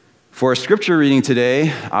For our scripture reading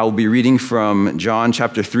today, I will be reading from John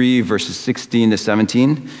chapter 3, verses 16 to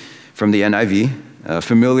 17 from the NIV,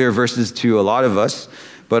 familiar verses to a lot of us,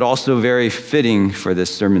 but also very fitting for this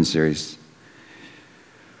sermon series.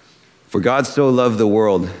 For God so loved the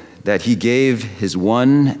world that he gave his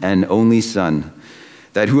one and only Son,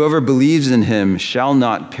 that whoever believes in him shall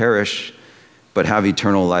not perish, but have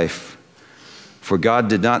eternal life. For God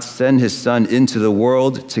did not send his Son into the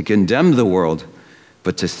world to condemn the world,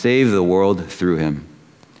 but to save the world through him.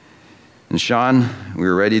 And Sean,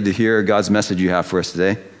 we're ready to hear God's message you have for us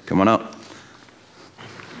today. Come on up.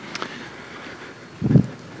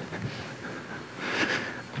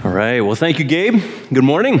 All right. Well, thank you, Gabe. Good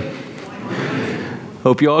morning.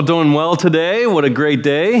 Hope you're all doing well today. What a great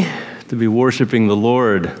day to be worshiping the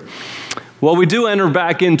Lord. Well, we do enter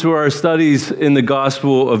back into our studies in the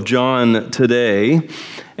Gospel of John today.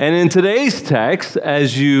 And in today's text,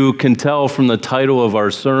 as you can tell from the title of our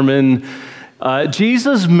sermon,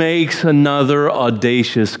 Jesus makes another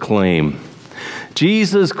audacious claim.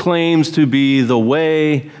 Jesus claims to be the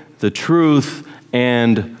way, the truth,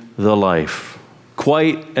 and the life.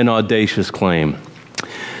 Quite an audacious claim.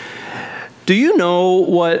 Do you know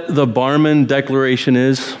what the Barmen Declaration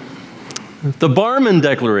is? The Barmen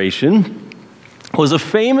Declaration was a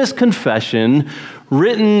famous confession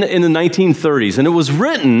written in the 1930s, and it was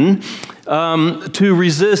written to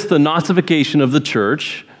resist the Nazification of the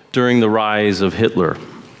church during the rise of Hitler.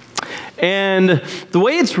 And the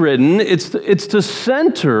way it's written, it's to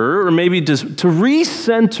center, or maybe to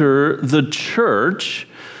recenter the church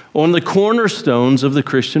on the cornerstones of the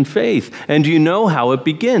Christian faith. And do you know how it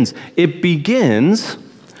begins? It begins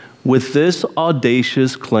with this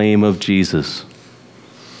audacious claim of Jesus.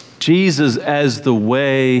 Jesus as the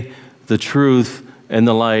way, the truth, and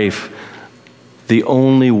the life, the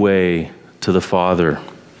only way to the Father.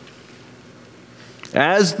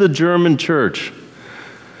 As the German church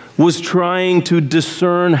was trying to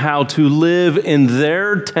discern how to live in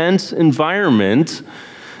their tense environment,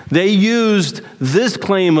 they used this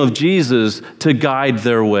claim of Jesus to guide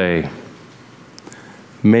their way.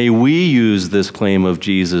 May we use this claim of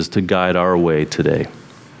Jesus to guide our way today.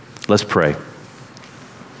 Let's pray.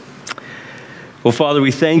 Well, Father,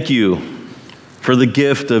 we thank you for the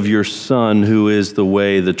gift of your Son, who is the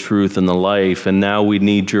way, the truth, and the life. And now we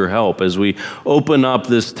need your help. As we open up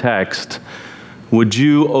this text, would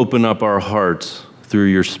you open up our hearts through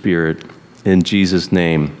your Spirit? In Jesus'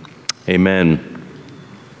 name, amen.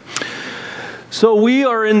 So we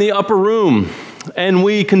are in the upper room, and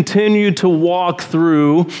we continue to walk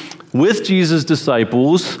through, with Jesus'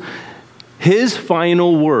 disciples, his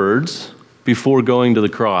final words before going to the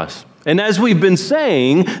cross. And as we've been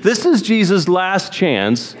saying, this is Jesus' last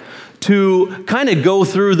chance to kind of go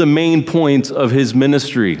through the main points of his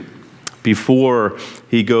ministry before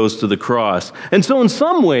he goes to the cross. And so in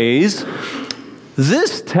some ways,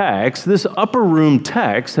 this text, this upper room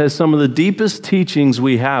text, has some of the deepest teachings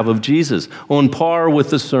we have of Jesus, on par with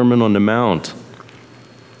the Sermon on the Mount.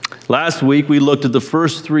 Last week, we looked at the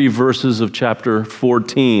first 3 verses of chapter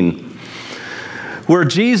 14. Where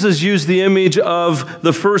Jesus used the image of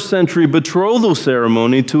the first century betrothal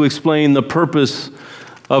ceremony to explain the purpose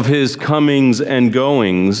of his comings and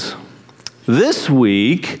goings. This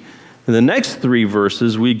week, in the next 3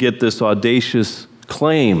 verses, we get this audacious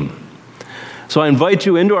claim. So I invite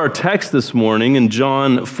you into our text this morning in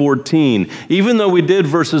John 14. Even though we did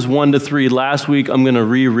verses 1 to 3 last week, I'm going to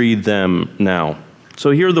reread them now.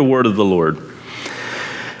 So hear the word of the Lord.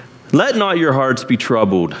 Let not your hearts be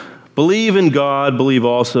troubled. Believe in God, believe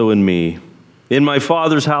also in me. In my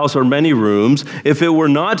Father's house are many rooms. If it were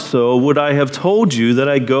not so, would I have told you that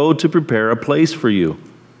I go to prepare a place for you?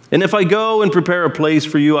 And if I go and prepare a place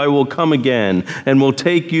for you, I will come again and will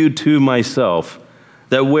take you to myself,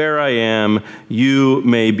 that where I am, you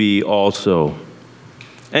may be also.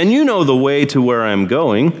 And you know the way to where I am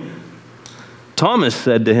going. Thomas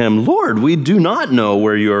said to him, Lord, we do not know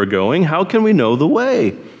where you are going. How can we know the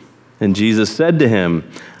way? And Jesus said to him,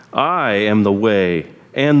 I am the way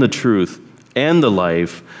and the truth and the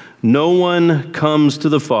life. No one comes to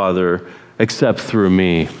the Father except through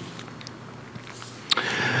me.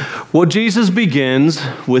 Well, Jesus begins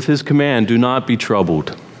with his command, do not be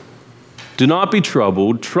troubled. Do not be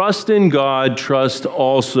troubled. Trust in God, trust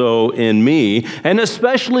also in me, and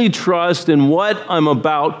especially trust in what I'm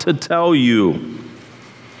about to tell you.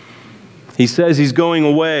 He says he's going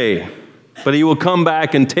away, but he will come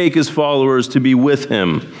back and take his followers to be with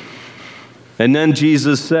him. And then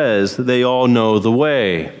Jesus says they all know the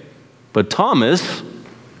way. But Thomas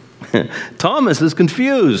is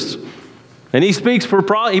confused. And he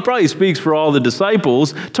probably speaks for all the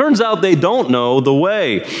disciples. Turns out they don't know the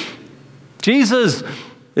way. Jesus,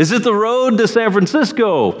 is it the road to San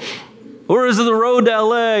Francisco? Or is it the road to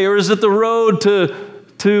LA? Or is it the road to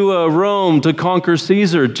Rome to conquer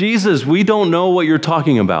Caesar? Jesus, we don't know what you're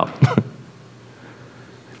talking about.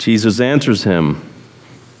 Jesus answers him,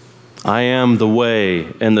 I am the way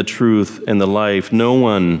and the truth and the life. No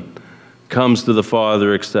one comes to the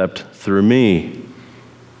Father except through me.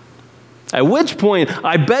 At which point,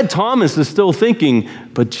 I bet Thomas is still thinking,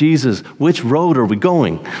 but Jesus, which road are we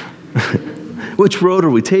going? Which road are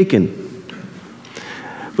we taking?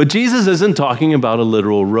 But Jesus isn't talking about a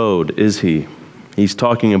literal road, is he? He's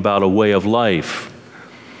talking about a way of life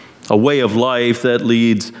that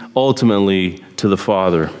leads ultimately to the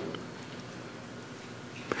Father.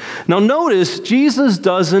 Now notice, Jesus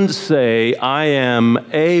doesn't say, I am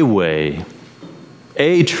a way,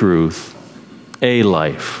 a truth, a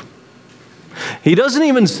life. He doesn't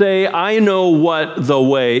even say, I know what the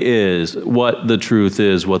way is, what the truth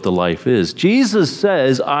is, what the life is. Jesus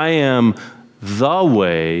says, I am the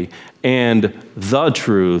way and the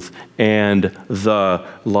truth and the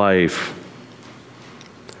life.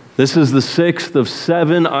 This is the sixth of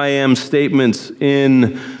 7 I am statements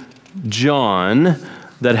in John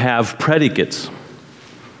that have predicates.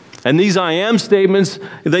 And these I am statements,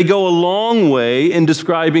 they go a long way in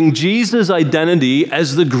describing Jesus' identity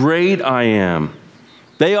as the great I am.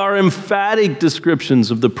 They are emphatic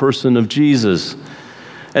descriptions of the person of Jesus.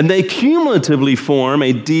 And they cumulatively form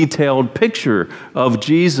a detailed picture of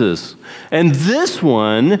Jesus. And this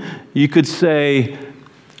one, you could say,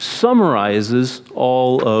 summarizes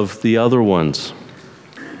all of the other ones.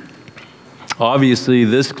 Obviously,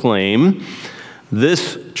 this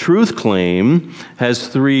truth claim has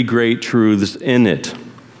 3 great truths in it.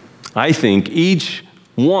 I think each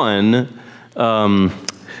one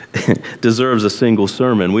deserves a single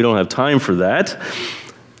sermon. We don't have time for that.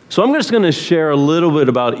 So I'm just going to share a little bit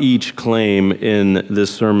about each claim in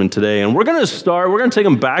this sermon today. And we're going to take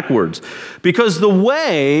them backwards, because the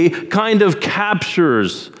way kind of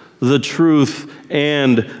captures the truth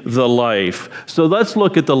and the life. So let's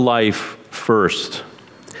look at the life first.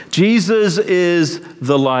 Jesus is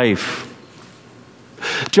the life.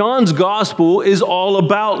 John's gospel is all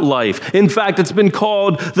about life. In fact, it's been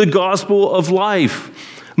called the gospel of life,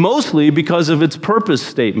 mostly because of its purpose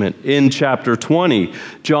statement in chapter 20.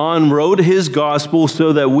 John wrote his gospel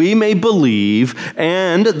so that we may believe,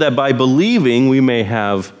 and that by believing we may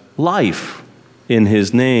have life in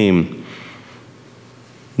his name.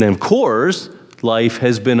 And of course, life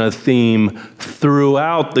has been a theme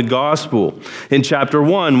throughout the gospel. In chapter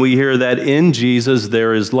 1, we hear that in Jesus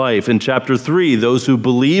there is life. In chapter 3, those who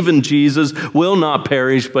believe in Jesus will not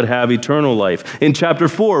perish but have eternal life. In chapter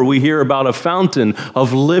 4, we hear about a fountain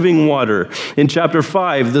of living water. In chapter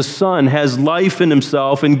 5, the Son has life in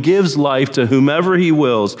himself and gives life to whomever he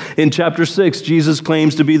wills. In chapter 6, Jesus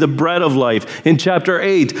claims to be the bread of life. In chapter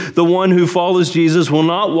 8, the one who follows Jesus will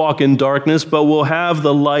not walk in darkness but will have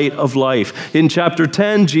the light of life. In chapter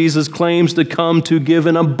 10, Jesus claims to come to give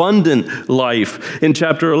an abundant life. In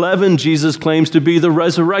chapter 11, Jesus claims to be the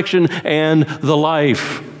resurrection and the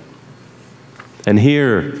life. And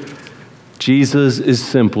here, Jesus is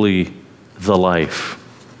simply the life.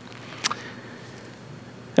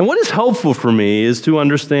 And what is helpful for me is to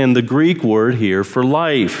understand the Greek word here for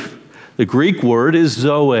life. The Greek word is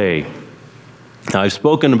zoe. Now, I've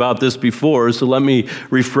spoken about this before, so let me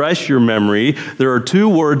refresh your memory. There are 2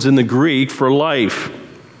 words in the Greek for life: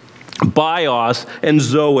 bios and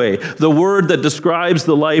zoe. The word that describes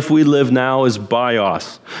the life we live now is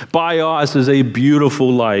bios. Bios is a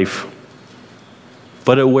beautiful life,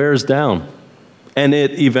 but it wears down, and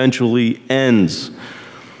it eventually ends.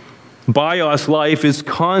 Bios life is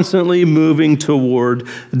constantly moving toward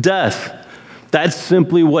death. That's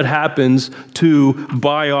simply what happens to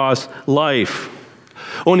bios life.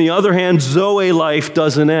 On the other hand, zoe life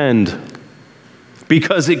doesn't end,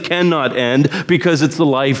 because it cannot end, because it's the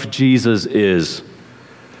life Jesus is.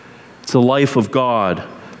 It's the life of God.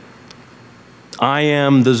 I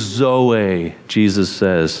am the zoe, Jesus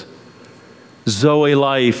says. Zoe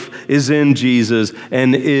life is in Jesus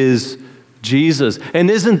and is Jesus. And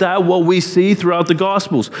isn't that what we see throughout the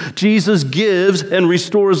Gospels? Jesus gives and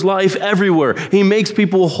restores life everywhere. He makes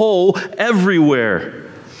people whole everywhere.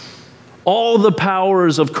 All the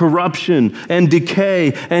powers of corruption and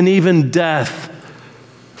decay and even death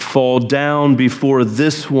fall down before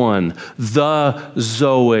this one, the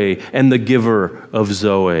Zoe and the giver of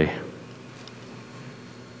Zoe.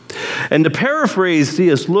 And to paraphrase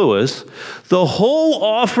C.S. Lewis, the whole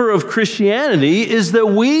offer of Christianity is that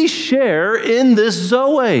we share in this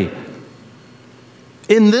Zoe,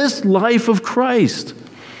 in this life of Christ.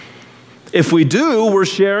 If we do, we're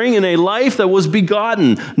sharing in a life that was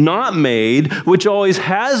begotten, not made, which always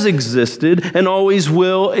has existed and always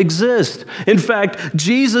will exist. In fact,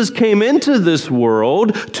 Jesus came into this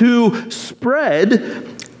world to spread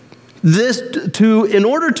in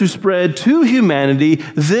order to spread to humanity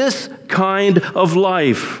this kind of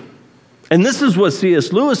life. And this is what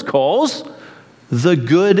C.S. Lewis calls the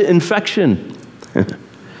good infection.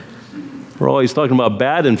 We're always talking about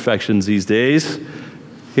bad infections these days.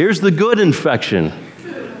 Here's the good infection.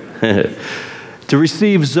 To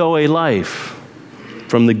receive Zoe life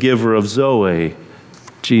from the giver of Zoe,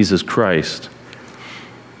 Jesus Christ.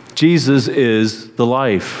 Jesus is the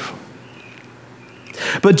life.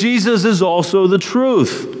 But Jesus is also the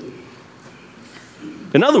truth.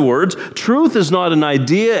 In other words, truth is not an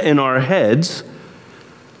idea in our heads,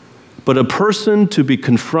 but a person to be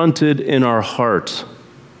confronted in our hearts.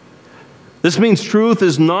 This means truth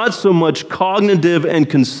is not so much cognitive and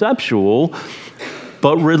conceptual,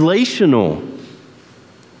 but relational.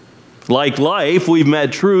 Like life, we've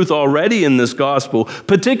met truth already in this gospel,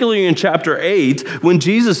 particularly in chapter 8, when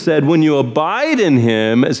Jesus said, when you abide in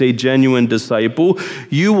him as a genuine disciple,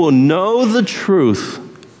 you will know the truth,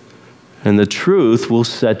 and the truth will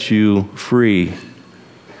set you free.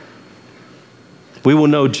 We will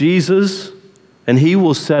know Jesus, and he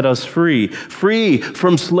will set us free. Free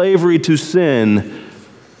from slavery to sin,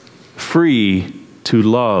 free to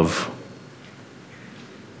love.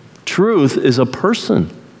 Truth is a person.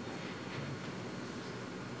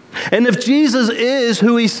 And if Jesus is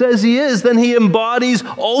who he says he is, then he embodies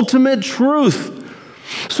ultimate truth.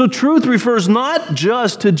 So truth refers not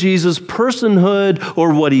just to Jesus' personhood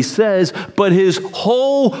or what he says, but his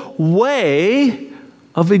whole way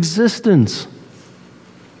of existence.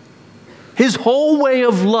 His whole way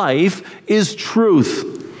of life is truth.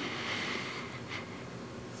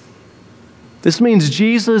 This means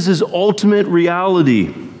Jesus is ultimate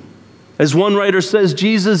reality. As one writer says,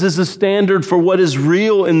 Jesus is the standard for what is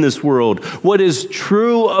real in this world, what is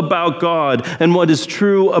true about God, and what is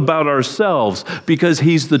true about ourselves, because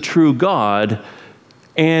he's the true God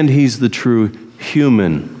and he's the true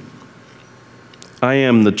human. I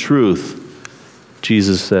am the truth,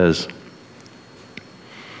 Jesus says.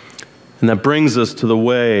 And that brings us to the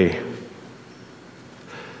way.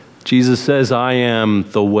 Jesus says, I am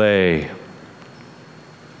the way.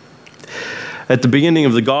 At the beginning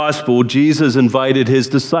of the gospel, Jesus invited his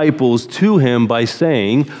disciples to him by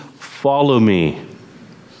saying, follow me.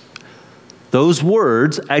 Those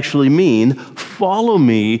words actually mean, follow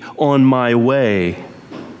me on my way.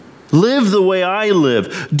 Live the way I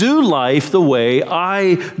live. Do life the way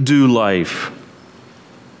I do life.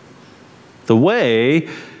 The way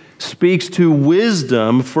speaks to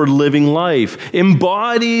wisdom for living life,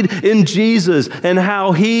 embodied in Jesus and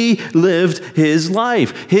how he lived his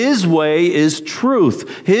life. His way is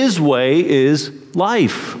truth. His way is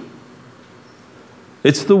life.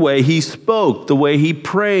 It's the way he spoke, the way he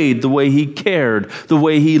prayed, the way he cared, the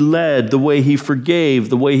way he led, the way he forgave,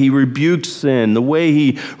 the way he rebuked sin, the way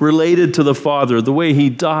he related to the Father, the way he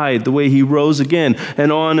died, the way he rose again,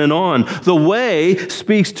 and on and on. The way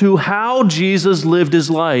speaks to how Jesus lived his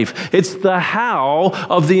life. It's the how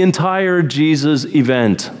of the entire Jesus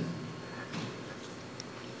event.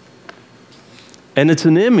 And it's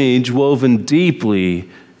an image woven deeply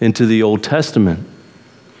into the Old Testament.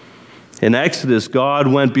 In Exodus, God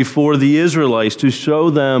went before the Israelites to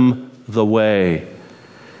show them the way.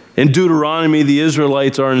 In Deuteronomy, the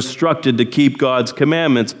Israelites are instructed to keep God's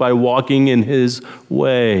commandments by walking in his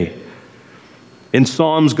way. In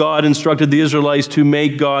Psalms, God instructed the Israelites to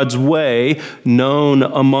make God's way known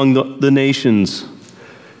among the nations.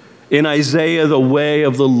 In Isaiah, the way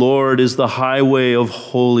of the Lord is the highway of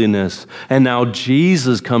holiness. And now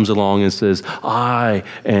Jesus comes along and says, I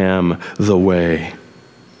am the way.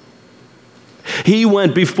 He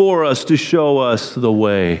went before us to show us the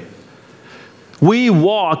way. We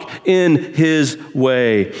walk in his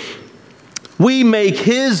way. We make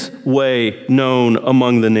his way known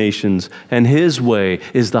among the nations, and his way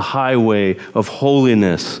is the highway of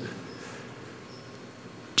holiness.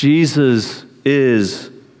 Jesus is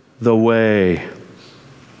the way.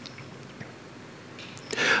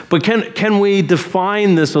 But can we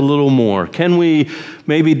define this a little more? Can we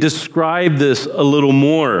maybe describe this a little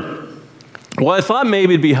more? Well, I thought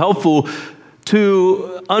maybe it'd be helpful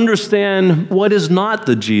to understand what is not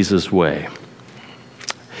the Jesus way.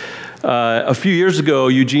 A few years ago,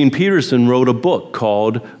 Eugene Peterson wrote a book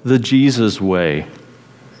called The Jesus Way.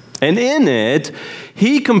 And in it,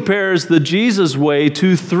 he compares the Jesus way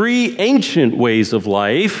to three ancient ways of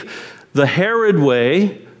life: the Herod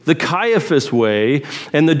way, the Caiaphas way,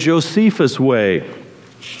 and the Josephus way.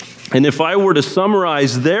 And if I were to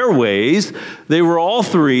summarize their ways, they were all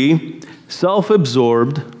three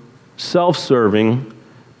self-absorbed, self-serving,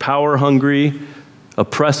 power-hungry,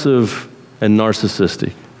 oppressive, and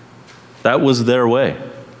narcissistic. That was their way.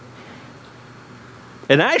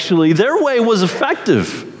 And actually, their way was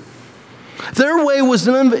effective. Their way was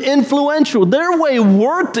influential. Their way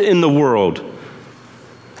worked in the world.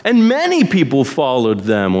 And many people followed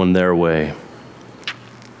them on their way.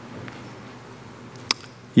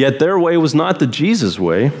 Yet their way was not the Jesus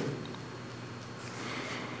way.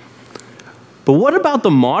 But what about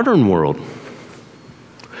the modern world?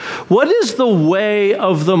 What is the way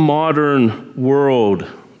of the modern world,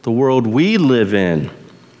 the world we live in?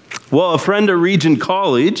 Well, a friend at Regent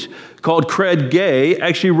College called Craig Gay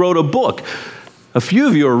actually wrote a book. A few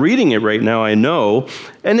of you are reading it right now, I know,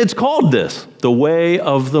 and it's called this, The Way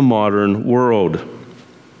of the Modern World.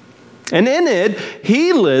 And in it,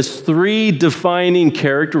 he lists 3 defining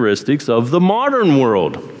characteristics of the modern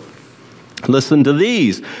world. Listen to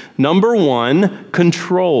these. Number 1,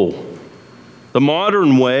 control. The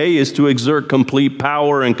modern way is to exert complete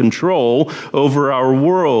power and control over our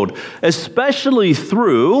world, especially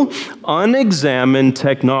through unexamined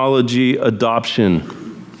technology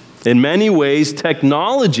adoption. In many ways,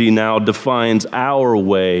 technology now defines our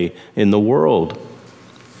way in the world.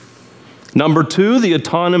 Number 2, the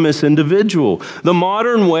autonomous individual. The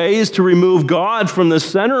modern way is to remove God from the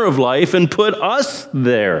center of life and put us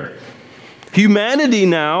there. Humanity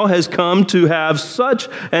now has come to have such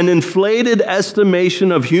an inflated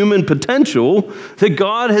estimation of human potential that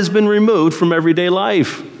God has been removed from everyday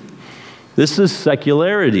life. This is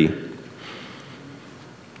secularity.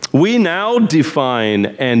 We now define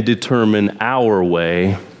and determine our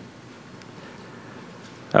way.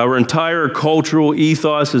 Our entire cultural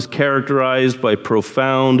ethos is characterized by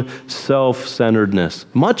profound self-centeredness,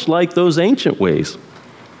 much like those ancient ways.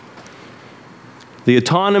 The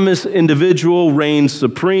autonomous individual reigns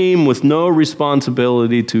supreme with no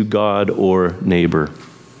responsibility to God or neighbor.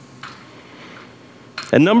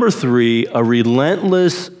 And number 3, a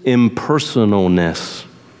relentless impersonalness.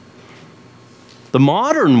 The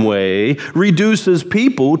modern way reduces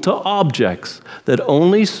people to objects that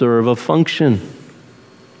only serve a function.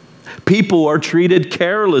 People are treated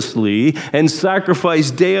carelessly and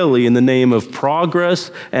sacrificed daily in the name of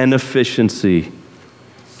progress and efficiency.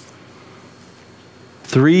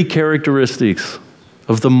 3 characteristics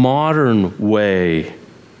of the modern way.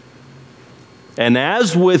 And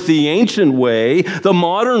as with the ancient way, the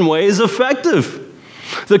modern way is effective.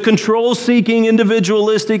 The control-seeking,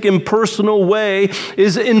 individualistic, impersonal way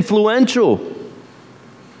is influential.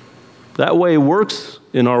 That way works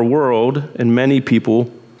in our world, and many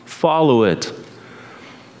people follow it.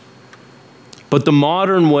 But the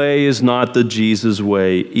modern way is not the Jesus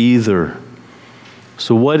way either.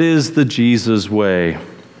 So what is the Jesus way?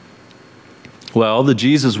 Well, the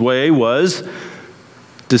Jesus way was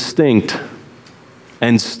distinct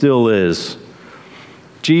and still is.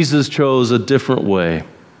 Jesus chose a different way.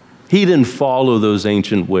 He didn't follow those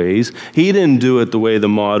ancient ways. He didn't do it the way the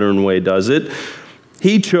modern way does it.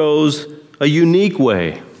 He chose a unique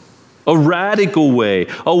way, a radical way,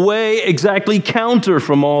 a way exactly counter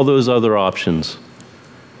from all those other options.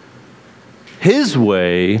 His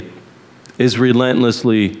way is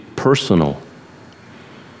relentlessly personal,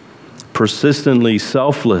 persistently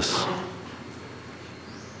selfless,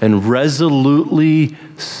 and resolutely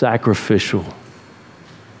sacrificial.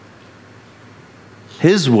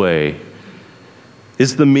 His way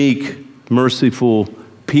is the meek, merciful,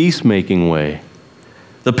 peacemaking way,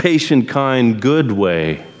 the patient, kind, good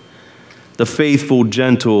way, the faithful,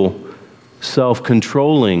 gentle,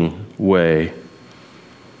 self-controlling way.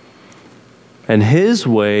 And his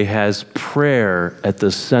way has prayer at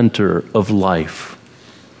the center of life.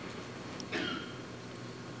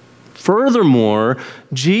 Furthermore,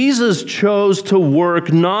 Jesus chose to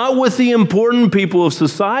work not with the important people of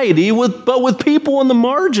society, but with people on the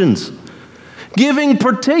margins, giving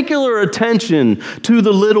particular attention to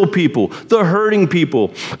the little people, the hurting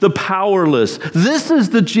people, the powerless. This is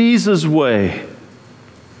the Jesus way.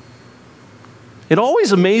 It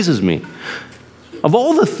always amazes me. Of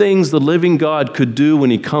all the things the living God could do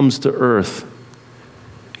when he comes to earth,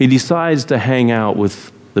 he decides to hang out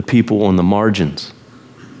with the people on the margins.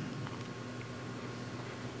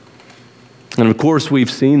 And of course,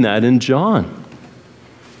 we've seen that in John.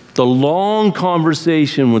 The long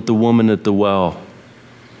conversation with the woman at the well.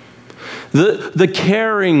 The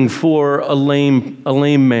caring for a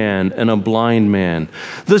lame man and a blind man.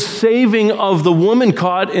 The saving of the woman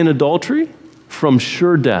caught in adultery from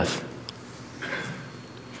sure death.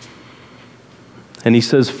 And he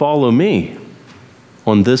says, follow me.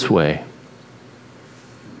 on this way.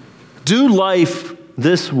 Do life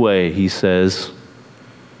this way, he says,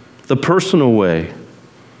 the personal way,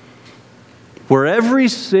 where every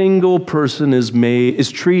single person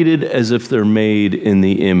is treated as if they're made in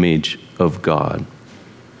the image of God.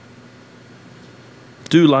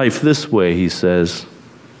 Do life this way, he says.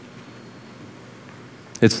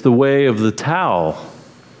 It's the way of the Tao.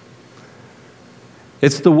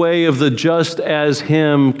 It's the way of the just as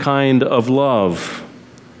him kind of love.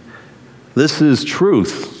 This is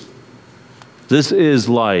truth. This is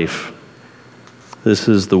life. This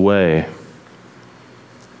is the way.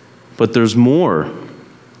 But there's more.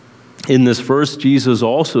 In this verse, Jesus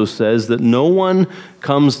also says that no one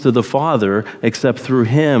comes to the Father except through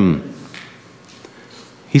him.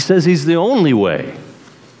 He says he's the only way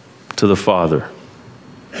to the Father.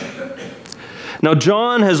 Now,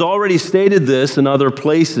 John has already stated this in other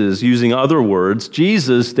places using other words.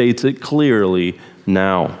 Jesus states it clearly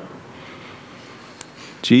now.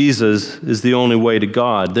 Jesus is the only way to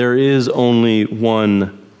God. There is only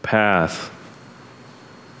one path.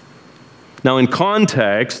 Now, in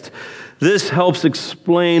context, this helps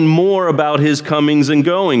explain more about his comings and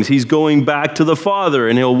goings. He's going back to the Father,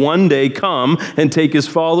 and he'll one day come and take his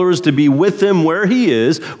followers to be with him where he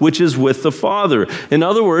is, which is with the Father. In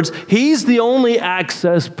other words, he's the only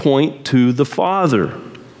access point to the Father.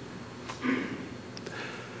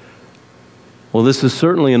 Well, this is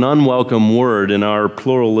certainly an unwelcome word in our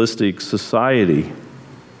pluralistic society.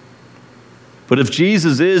 But if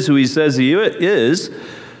Jesus is who he says he is,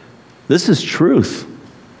 this is truth.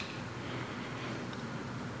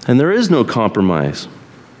 And there is no compromise.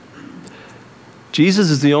 Jesus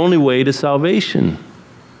is the only way to salvation.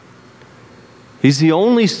 He's the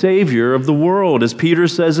only Savior of the world. As Peter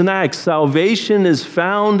says in Acts, salvation is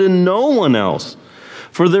found in no one else,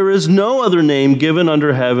 for there is no other name given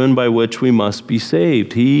under heaven by which we must be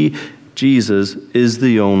saved. He, Jesus, is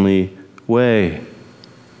the only way.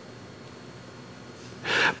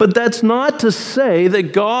 But that's not to say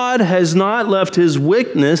that God has not left his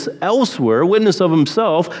witness elsewhere, witness of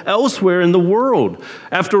himself, elsewhere in the world.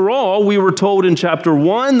 After all, we were told in chapter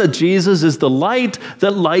 1 that Jesus is the light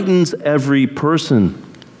that lightens every person.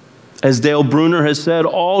 As Dale Bruner has said,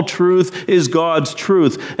 all truth is God's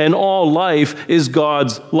truth, and all life is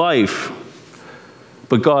God's life.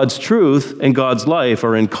 But God's truth and God's life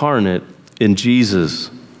are incarnate in Jesus.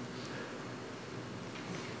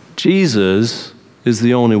 Jesus is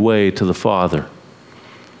the only way to the Father.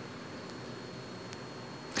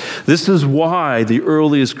 This is why the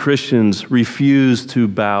earliest Christians refused to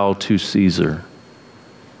bow to Caesar.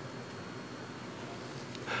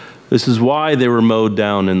 This is why they were mowed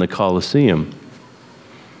down in the Colosseum.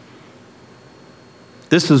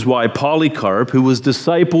 This is why Polycarp, who was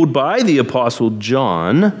discipled by the Apostle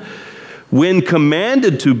John, when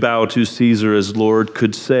commanded to bow to Caesar as Lord,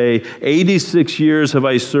 could say, 86 years have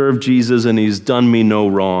I served Jesus and he's done me no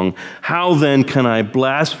wrong. How then can I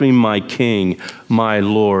blaspheme my King, my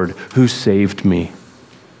Lord, who saved me?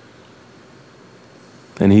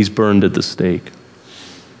 And he's burned at the stake.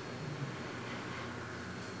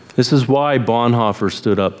 This is why Bonhoeffer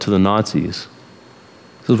stood up to the Nazis.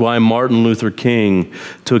 This is why Martin Luther King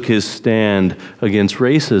took his stand against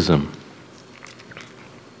racism.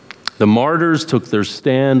 The martyrs took their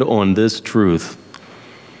stand on this truth.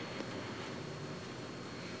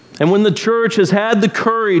 And when the church has had the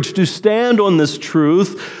courage to stand on this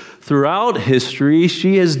truth throughout history,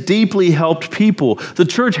 she has deeply helped people. The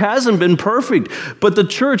church hasn't been perfect, but the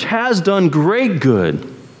church has done great good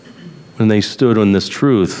when they stood on this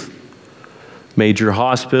truth. Major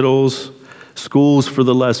hospitals, schools for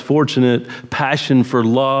the less fortunate, passion for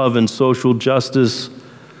love and social justice.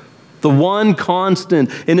 The one constant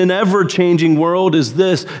in an ever-changing world is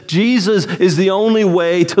this: Jesus is the only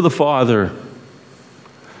way to the Father.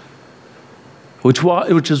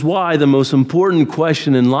 Which is why the most important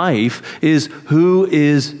question in life is, who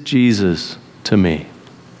is Jesus to me?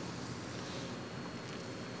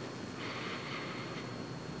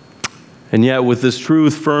 And yet, with this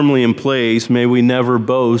truth firmly in place, may we never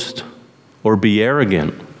boast or be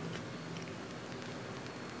arrogant.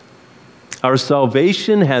 Our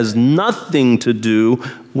salvation has nothing to do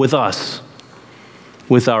with us,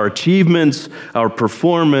 with our achievements, our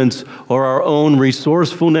performance, or our own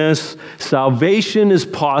resourcefulness. Salvation is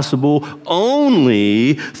possible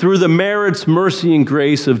only through the merits, mercy, and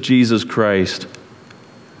grace of Jesus Christ,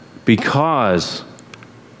 because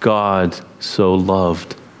God so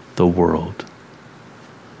loved the world.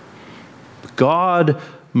 God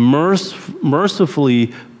mercifully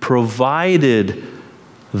provided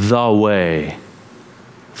the way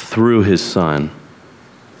through his Son.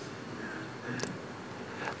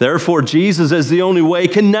 Therefore, Jesus as the only way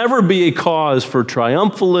can never be a cause for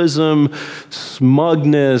triumphalism,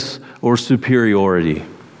 smugness, or superiority.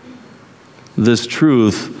 This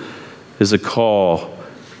truth is a call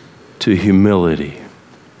to humility.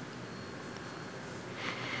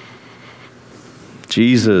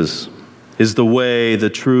 Jesus is the way, the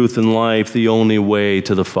truth, and life, the only way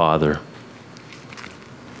to the Father.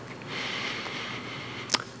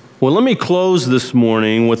 Well, let me close this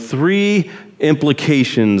morning with 3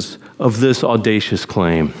 implications of this audacious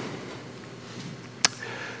claim.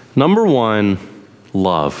 Number 1,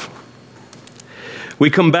 love.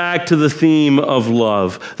 We come back to the theme of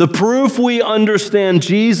love. The proof we understand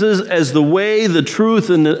Jesus as the way, the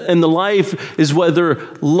truth, and the life is whether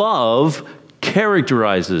love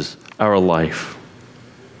characterizes our life.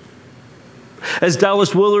 As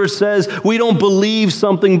Dallas Willard says, we don't believe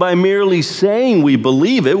something by merely saying we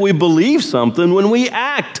believe it. We believe something when we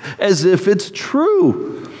act as if it's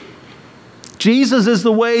true. Jesus is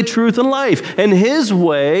the way, truth, and life, and his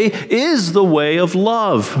way is the way of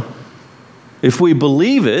love. If we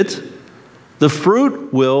believe it, the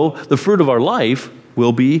fruit of our life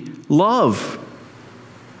will be love.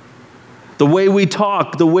 The way we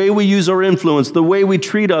talk, the way we use our influence, the way we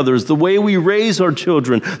treat others, the way we raise our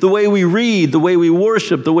children, the way we read, the way we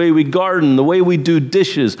worship, the way we garden, the way we do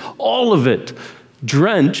dishes, all of it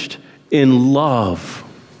drenched in love.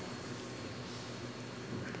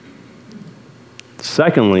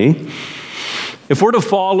 Secondly, if we're to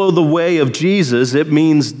follow the way of Jesus, it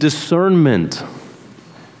means discernment.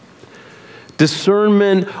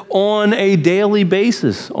 Discernment on a daily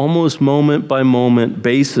basis, almost moment by moment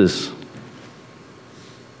basis.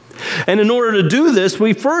 And in order to do this,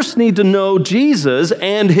 we first need to know Jesus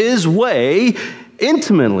and his way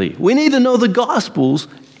intimately. We need to know the Gospels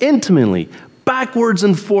intimately, backwards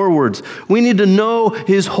and forwards. We need to know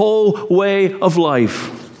his whole way of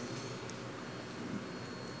life.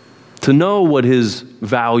 To know what his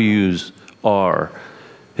values are,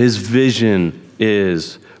 his vision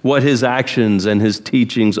is, what his actions and his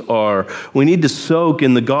teachings are. We need to soak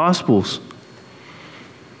in the Gospels.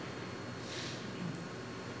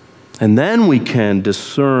 And then we can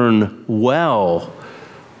discern well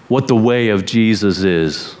what the way of Jesus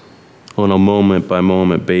is on a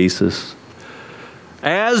moment-by-moment basis.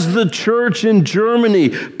 As the church in Germany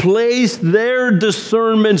placed their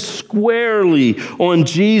discernment squarely on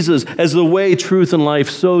Jesus as the way, truth, and life,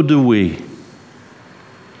 so do we.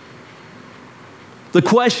 The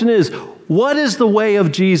question is, what is the way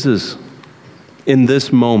of Jesus in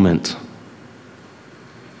this moment?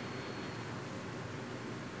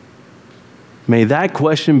 May that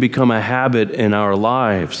question become a habit in our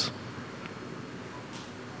lives.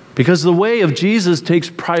 Because the way of Jesus takes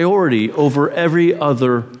priority over every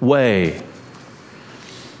other way.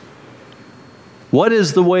 What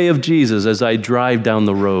is the way of Jesus as I drive down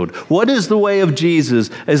the road? What is the way of Jesus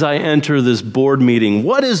as I enter this board meeting?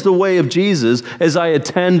 What is the way of Jesus as I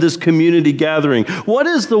attend this community gathering? What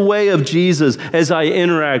is the way of Jesus as I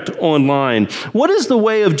interact online? What is the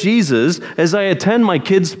way of Jesus as I attend my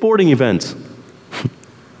kids' sporting events?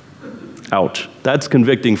 Ouch, that's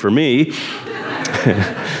convicting for me. In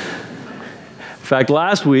fact,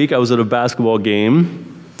 last week I was at a basketball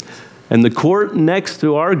game, and the court next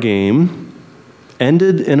to our game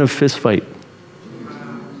ended in a fist fight.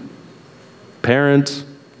 Parents,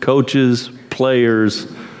 coaches, players,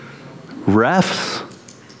 refs.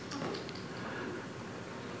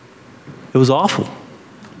 It was awful.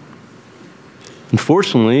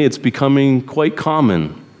 Unfortunately, it's becoming quite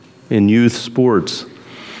common in youth sports.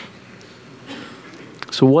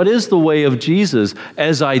 So what is the way of Jesus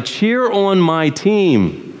as I cheer on my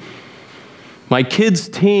team, my kids'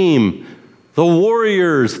 team, the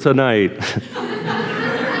Warriors tonight,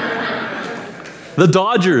 the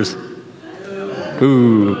Dodgers?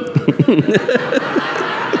 Ooh.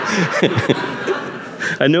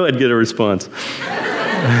 I knew I'd get a response.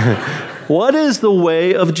 What is the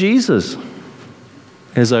way of Jesus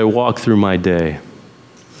as I walk through my day?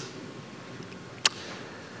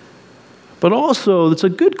 But also, it's a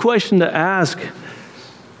good question to ask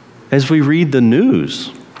as we read the news.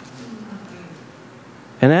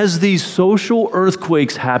 And as these social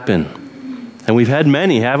earthquakes happen, and we've had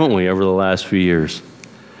many, haven't we, over the last few years?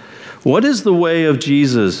 What is the way of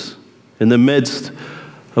Jesus in the midst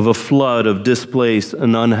of a flood of displaced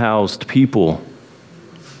and unhoused people?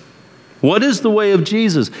 What is the way of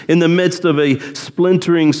Jesus in the midst of a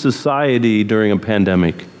splintering society during a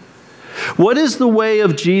pandemic? What is the way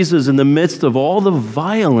of Jesus in the midst of all the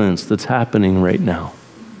violence that's happening right now?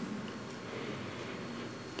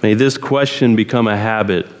 May this question become a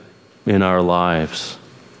habit in our lives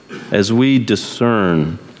as we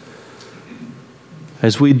discern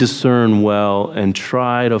as we discern well and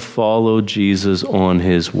try to follow Jesus on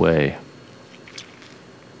his way.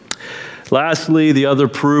 Lastly, the other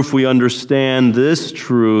proof we understand this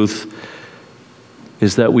truth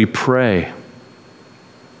is that we pray.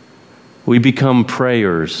 We become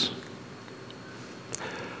prayers.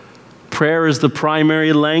 Prayer is the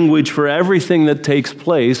primary language for everything that takes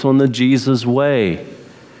place on the Jesus way.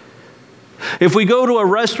 If we go to a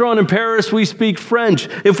restaurant in Paris, we speak French.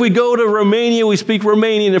 If we go to Romania, we speak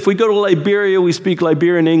Romanian. If we go to Liberia, we speak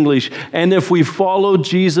Liberian English. And if we follow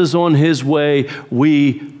Jesus on his way,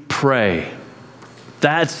 we pray.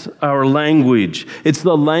 That's our language. It's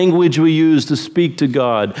the language we use to speak to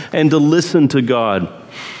God and to listen to God.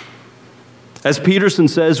 As Peterson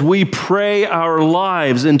says, we pray our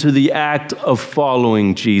lives into the act of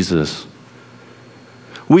following Jesus.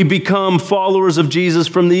 We become followers of Jesus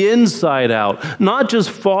from the inside out, not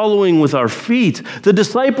just following with our feet. The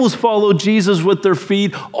disciples followed Jesus with their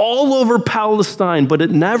feet all over Palestine, but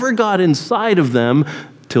it never got inside of them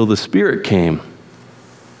till the Spirit came.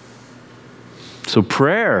 So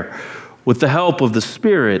prayer, with the help of the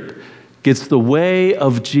Spirit, gets the way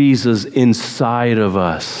of Jesus inside of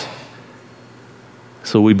us.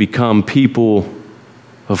 So we become people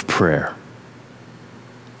of prayer.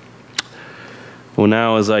 Well,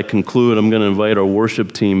 now as I conclude, I'm going to invite our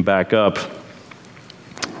worship team back up.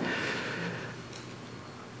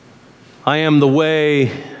 I am the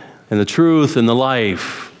way and the truth and the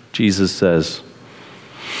life, Jesus says.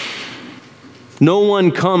 No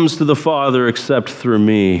one comes to the Father except through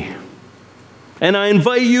me. And I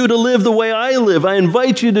invite you to live the way I live. I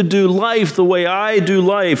invite you to do life the way I do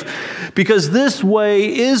life. Because this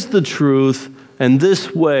way is the truth, and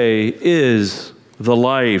this way is the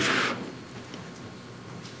life.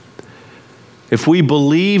 If we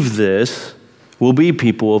believe this, we'll be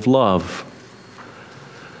people of love.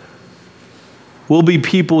 We'll be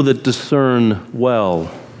people that discern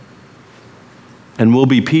well. And we'll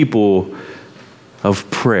be people of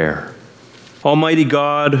prayer. Almighty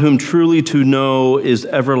God, whom truly to know is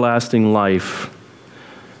everlasting life,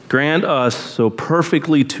 grant us so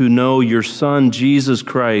perfectly to know your Son, Jesus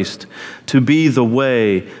Christ, to be the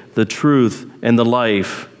way, the truth, and the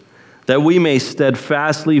life, that we may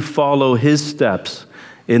steadfastly follow his steps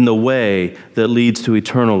in the way that leads to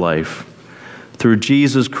eternal life. Through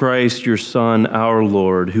Jesus Christ, your Son, our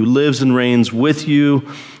Lord, who lives and reigns with you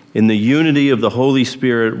in the unity of the Holy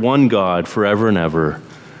Spirit, one God, forever and ever.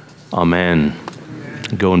 Amen.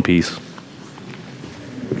 Go in peace.